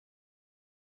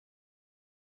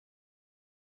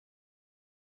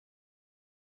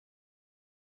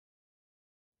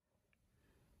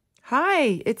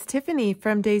Hi, it's Tiffany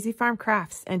from Daisy Farm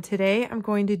Crafts, and today I'm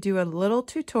going to do a little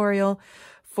tutorial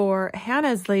for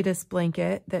Hannah's latest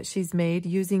blanket that she's made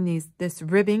using this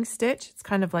ribbing stitch. It's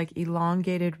kind of like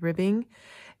elongated ribbing,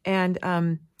 and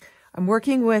I'm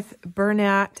working with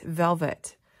Bernat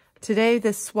velvet. Today,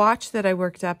 the swatch that I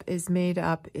worked up is made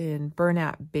up in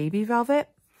Bernat baby velvet,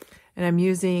 and I'm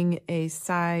using a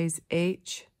size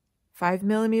H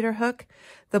 5mm hook.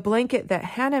 The blanket that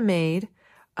Hannah made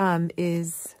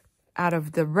is out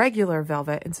of the regular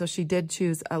velvet, and so she did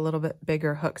choose a little bit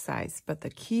bigger hook size. But the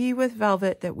key with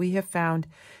velvet that we have found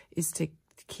is to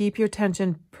keep your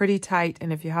tension pretty tight,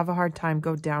 and if you have a hard time,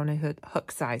 go down a hook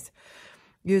size.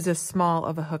 Use as small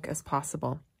of a hook as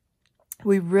possible.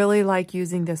 We really like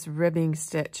using this ribbing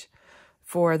stitch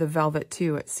for the velvet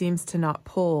too. It seems to not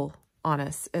pull on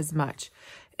us as much.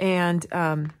 And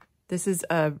this is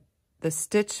the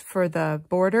stitch for the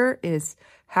border is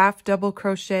half double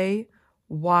crochet,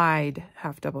 wide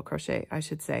half double crochet, I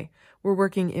should say. We're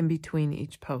working in between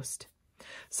each post.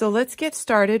 So let's get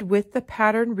started with the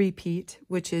pattern repeat,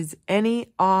 which is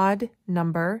any odd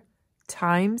number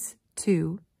times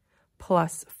 2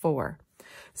 plus 4.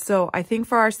 So I think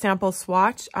for our sample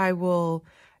swatch, I will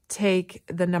take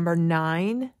the number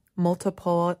 9,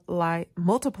 multiply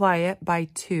it by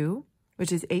 2,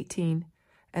 which is 18,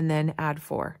 and then add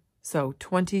 4. So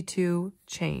 22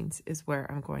 chains is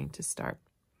where I'm going to start.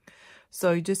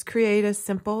 So you just create a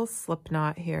simple slip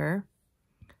knot here,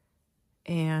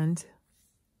 and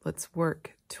let's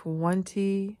work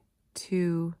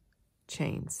 22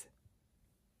 chains.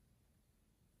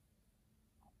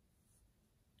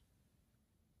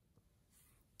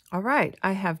 All right,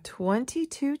 I have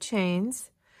 22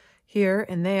 chains here,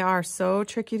 and they are so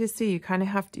tricky to see. You're gonna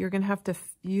have to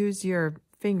use your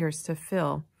fingers to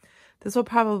fill. This will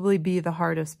probably be the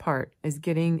hardest part, is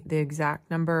getting the exact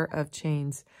number of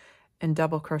chains and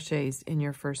double crochets in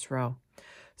your first row.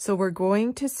 So we're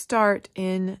going to start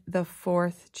in the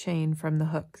 4th chain from the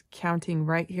hook, counting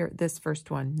right here, this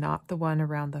first one, not the one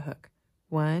around the hook.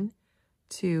 1,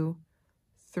 2,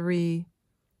 3,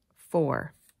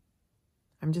 4.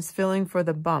 I'm just filling for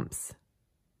the bumps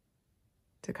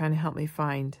to kind of help me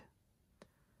find.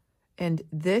 And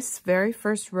this very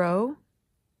first row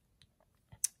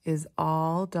is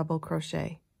all double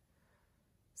crochet.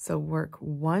 So work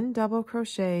 1 double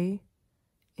crochet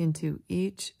into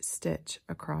each stitch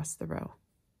across the row.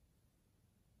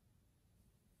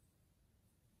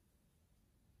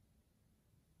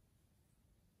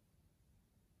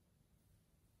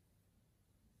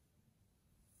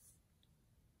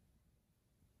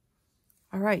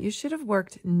 All right, you should have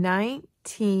worked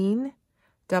 19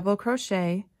 double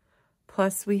crochet,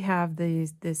 plus we have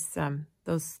those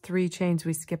 3 chains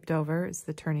we skipped over is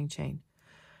the turning chain.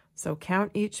 So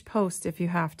count each post if you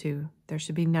have to. There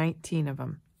should be 19 of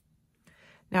them.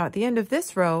 Now at the end of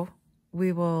this row,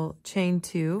 we will chain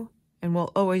 2, and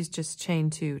we'll always just chain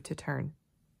 2 to turn.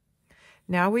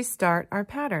 Now we start our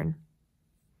pattern.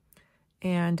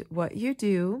 And what you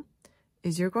do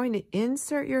is you're going to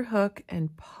insert your hook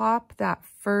and pop that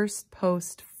first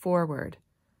post forward.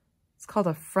 It's called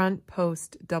a front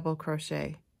post double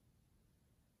crochet.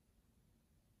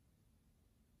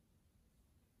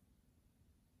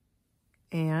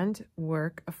 And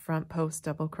work a front post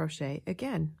double crochet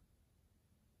again.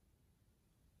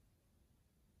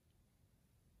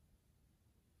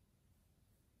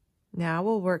 Now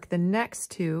we'll work the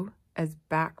next 2 as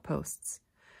back posts.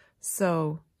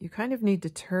 So you kind of need to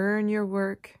turn your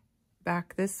work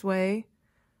back this way,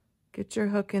 get your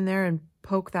hook in there and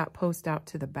poke that post out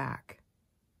to the back.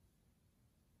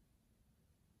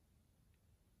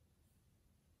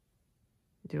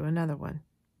 Do another one.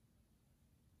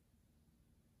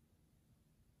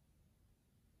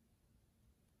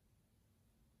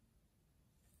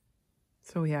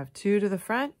 So we have 2 to the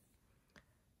front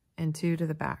and 2 to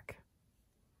the back.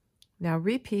 Now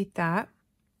repeat that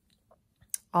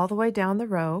all the way down the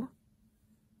row,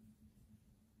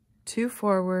 2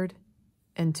 forward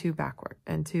and 2 backward,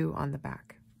 and 2 on the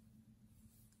back.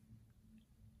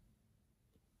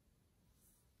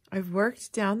 I've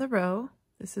worked down the row.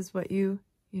 This is what you've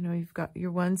got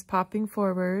your ones popping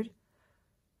forward,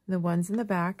 the ones in the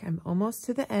back. I'm almost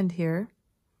to the end here,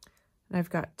 and I've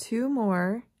got 2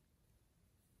 more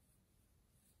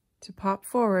to pop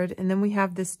forward, and then we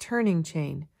have this turning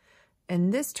chain.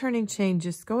 And this turning chain,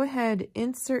 just go ahead,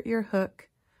 insert your hook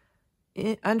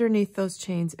underneath those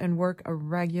chains and work a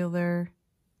regular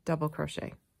double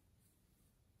crochet.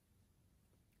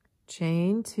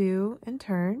 Chain 2 and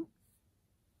turn.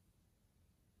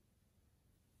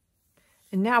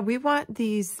 And now we want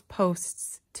these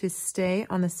posts to stay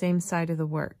on the same side of the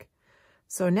work.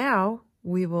 So now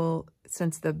we will,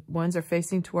 since the ones are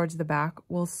facing towards the back,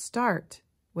 we'll start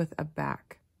with a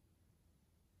back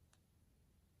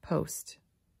post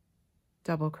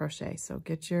double crochet. So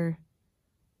get your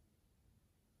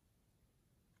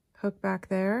hook back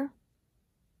there.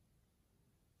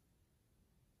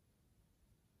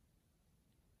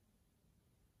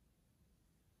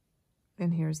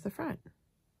 And here's the front.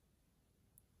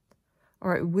 All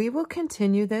right, we will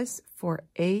continue this for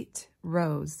 8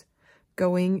 rows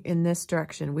going in this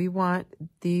direction. We want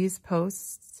these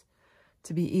posts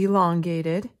to be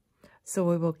elongated, so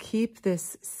we will keep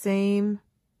this same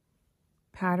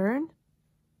pattern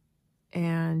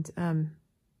and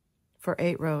for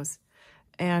 8 rows.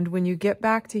 And when you get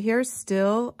back to here,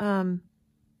 still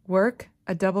work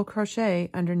a double crochet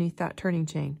underneath that turning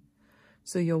chain.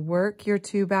 So you'll work your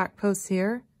 2 back posts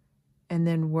here and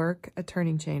then work a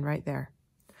turning chain right there.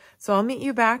 So I'll meet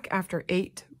you back after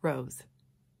 8 rows.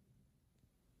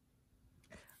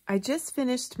 I just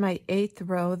finished my 8th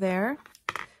row there.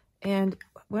 And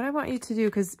what I want you to do,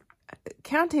 because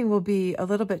counting will be a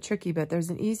little bit tricky, but there's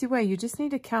an easy way. You just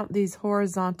need to count these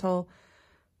horizontal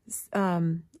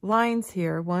lines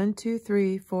here. 1, 2,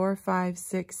 3, 4, 5,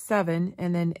 6, 7,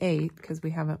 and then 8, because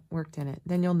we haven't worked in it.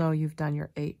 Then you'll know you've done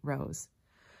your 8 rows.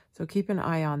 So keep an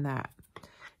eye on that.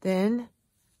 Then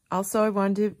also I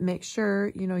wanted to make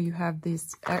sure, you know, you have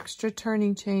these extra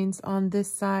turning chains on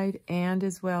this side and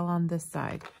as well on this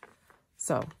side.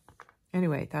 So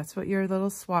anyway, that's what your little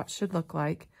swatch should look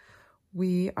like.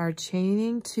 We are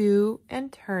chaining 2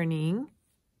 and turning.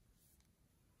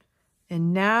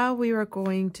 And now we are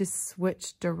going to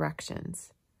switch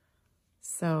directions.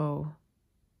 So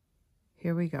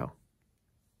here we go.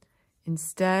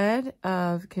 Instead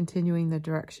of continuing the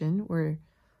direction, we're,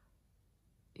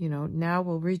 you know, now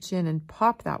we'll reach in and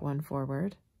pop that one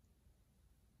forward.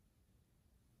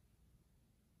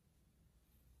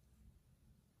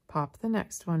 Pop the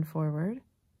next one forward.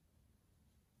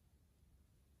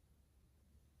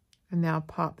 And now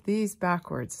pop these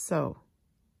backwards. So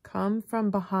come from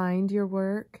behind your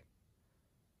work,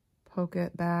 poke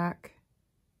it back,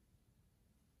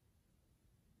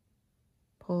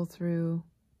 pull through,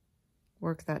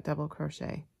 work that double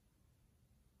crochet.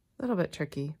 A little bit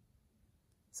tricky.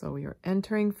 So we are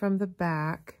entering from the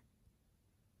back,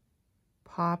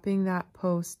 popping that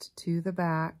post to the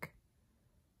back,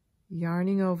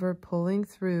 yarning over, pulling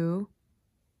through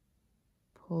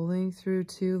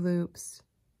 2 loops,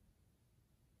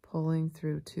 pulling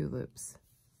through 2 loops.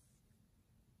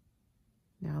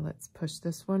 Now let's push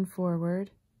this one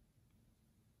forward.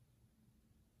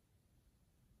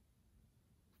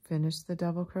 Finish the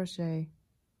double crochet.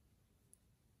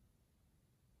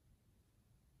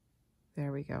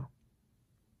 There we go.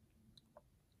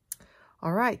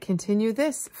 All right, continue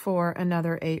this for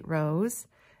another 8 rows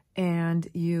and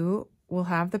you will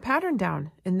have the pattern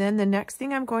down. And then the next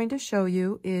thing I'm going to show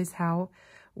you is how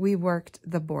we worked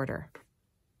the border.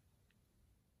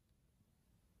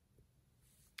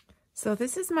 So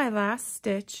this is my last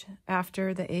stitch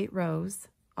after the 8 rows.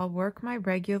 I'll work my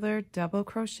regular double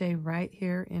crochet right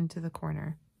here into the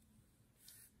corner.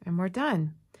 And we're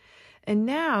done. And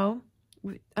now,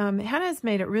 Hannah's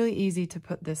made it really easy to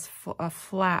put this a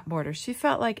flat border. She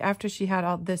felt like after she had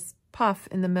all this puff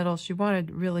in the middle, she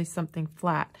wanted really something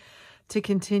flat to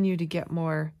continue to get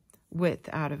more width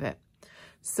out of it.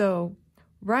 So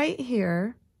right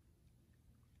here,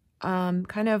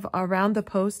 kind of around the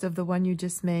post of the one you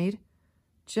just made,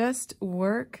 just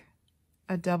work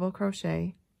a double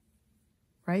crochet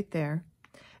right there.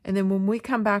 And then when we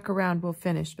come back around, we'll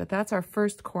finish, but that's our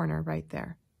first corner right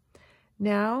there.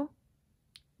 Now,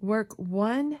 work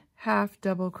 1/2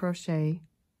 double crochet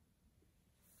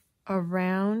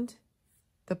around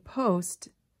the post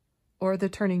or the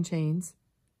turning chains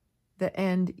that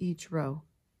end each row.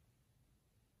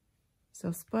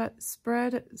 So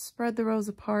spread the rows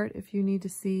apart if you need to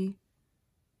see.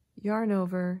 Yarn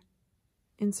over,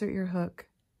 insert your hook,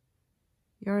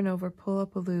 yarn over, pull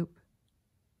up a loop,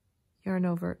 yarn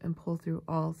over, and pull through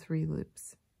all 3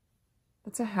 loops.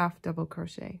 That's a 1/2 double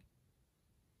crochet.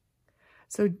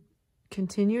 So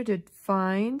continue to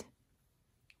find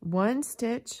 1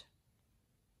 stitch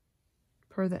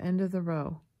per the end of the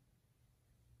row.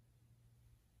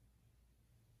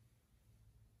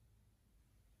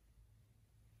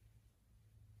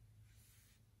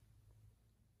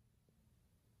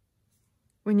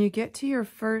 When you get to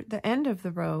the end of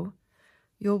the row,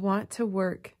 you'll want to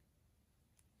work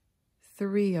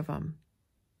 3 of them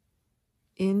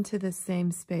into the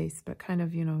same space, but kind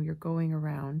of, you know, you're going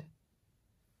around.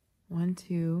 1,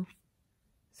 2,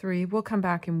 3. We'll come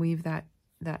back and weave that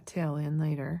tail in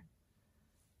later.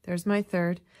 There's my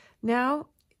 3rd. Now,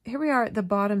 here we are at the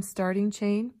bottom starting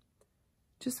chain.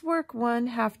 Just work 1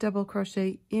 half double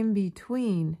crochet in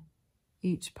between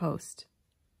each post.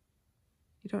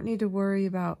 You don't need to worry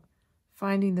about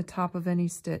finding the top of any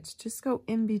stitch. Just go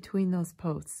in between those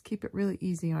posts. Keep it really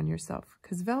easy on yourself,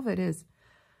 because velvet is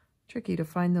tricky to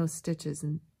find those stitches,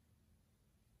 and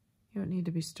you don't need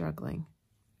to be struggling.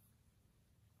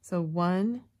 So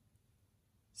 1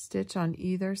 stitch on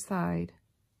either side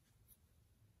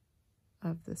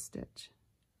of the stitch.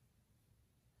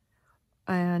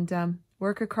 And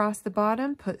work across the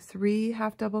bottom, put 3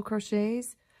 half double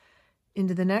crochets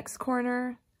into the next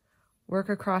corner, work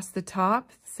across the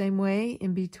top, same way,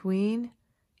 in between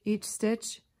each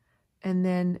stitch, and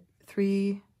then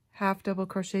 3 half double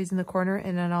crochets in the corner,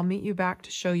 and then I'll meet you back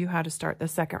to show you how to start the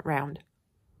second round.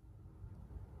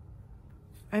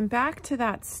 I'm back to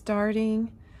that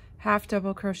starting half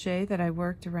double crochet that I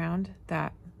worked around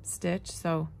that stitch,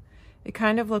 so it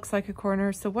kind of looks like a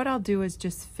corner. So what I'll do is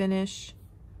just finish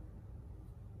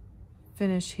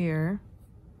here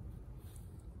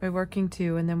by working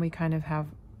 2, and then we kind of have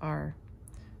our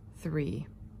 3.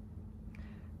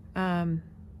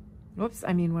 Whoops,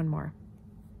 I mean 1 more.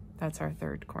 That's our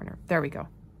 3rd corner. There we go.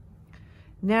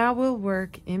 Now we'll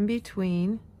work in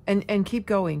between and keep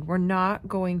going. We're not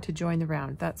going to join the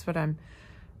round. That's what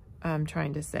I'm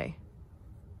trying to say.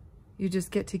 You just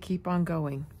get to keep on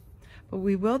going. But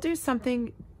we will do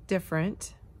something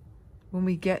different when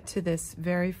we get to this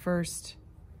very first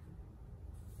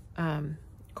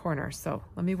corner. So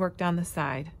let me work down the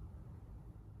side.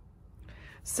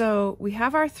 So we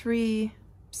have our 3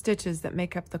 stitches that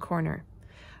make up the corner.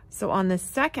 So on the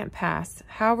second pass,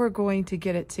 how we're going to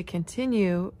get it to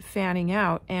continue fanning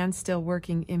out and still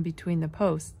working in between the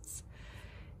posts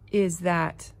is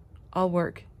that I'll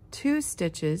work 2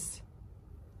 stitches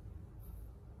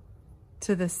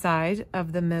to the side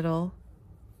of the middle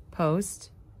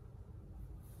post,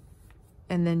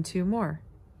 and then 2 more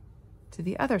to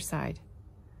the other side.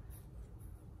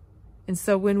 And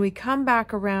so when we come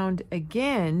back around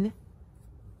again,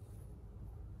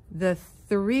 the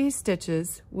 3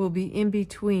 stitches will be in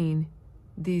between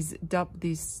these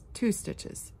 2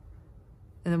 stitches,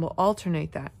 and then we'll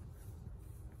alternate that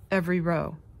every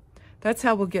row. That's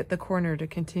how we'll get the corner to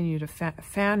continue to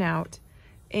fan out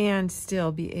and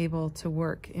still be able to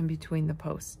work in between the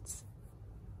posts.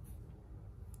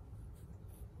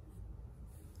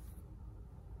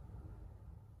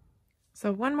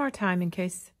 So one more time in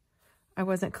case I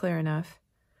wasn't clear enough.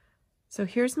 So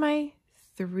here's my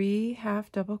 3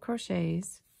 half double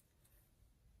crochets.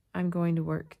 I'm going to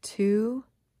work 2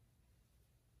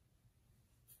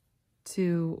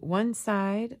 to one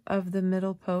side of the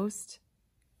middle post,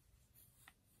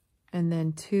 and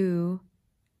then 2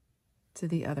 to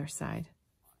the other side.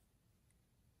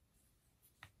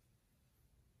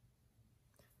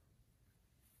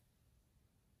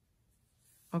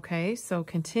 Okay, so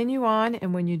continue on,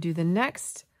 and when you do the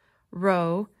next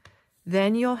row,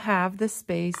 then you'll have the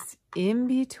space in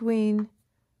between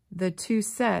the 2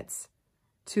 sets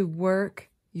to work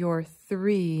your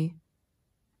 3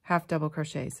 half double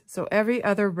crochets. So every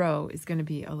other row is going to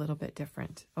be a little bit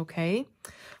different, okay?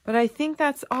 But I think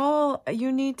that's all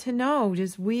you need to know.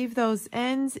 Just weave those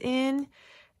ends in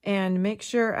and make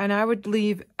sure, and I would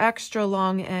leave extra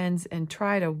long ends and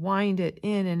try to wind it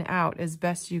in and out as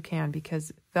best you can,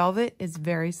 because velvet is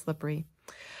very slippery.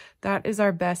 That is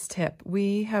our best tip.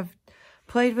 We have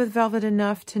played with velvet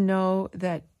enough to know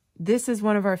that this is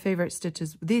one of our favorite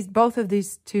stitches. Both of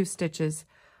these 2 stitches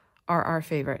are our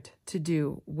favorite to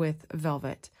do with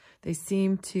velvet. They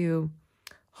seem to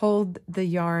hold the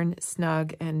yarn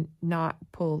snug and not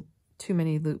pull too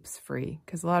many loops free,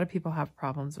 because a lot of people have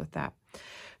problems with that.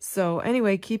 So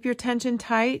anyway, keep your tension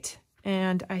tight,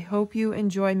 and I hope you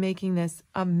enjoy making this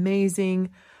amazing,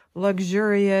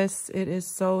 luxurious. It is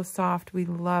so soft. We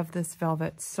love this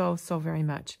velvet so very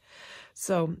much.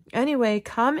 So anyway,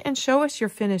 come and show us your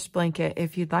finished blanket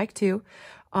if you'd like to.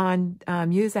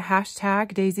 Use the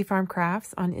hashtag Daisy Farm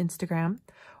Crafts on Instagram,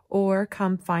 or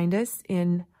come find us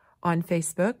on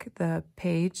Facebook, the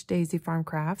page Daisy Farm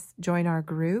Crafts. Join our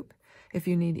group if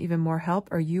you need even more help,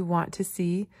 or you want to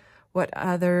see what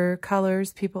other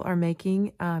colors people are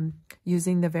making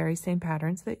using the very same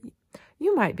patterns that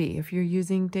you might be if you're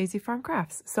using Daisy Farm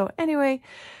Crafts. So anyway,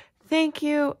 thank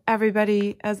you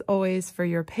everybody, as always, for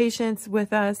your patience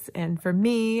with us and for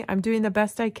me. I'm doing the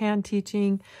best I can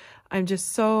teaching. I'm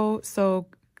just so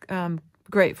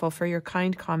grateful for your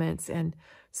kind comments and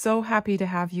so happy to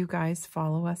have you guys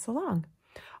follow us along.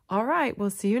 All right, we'll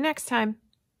see you next time.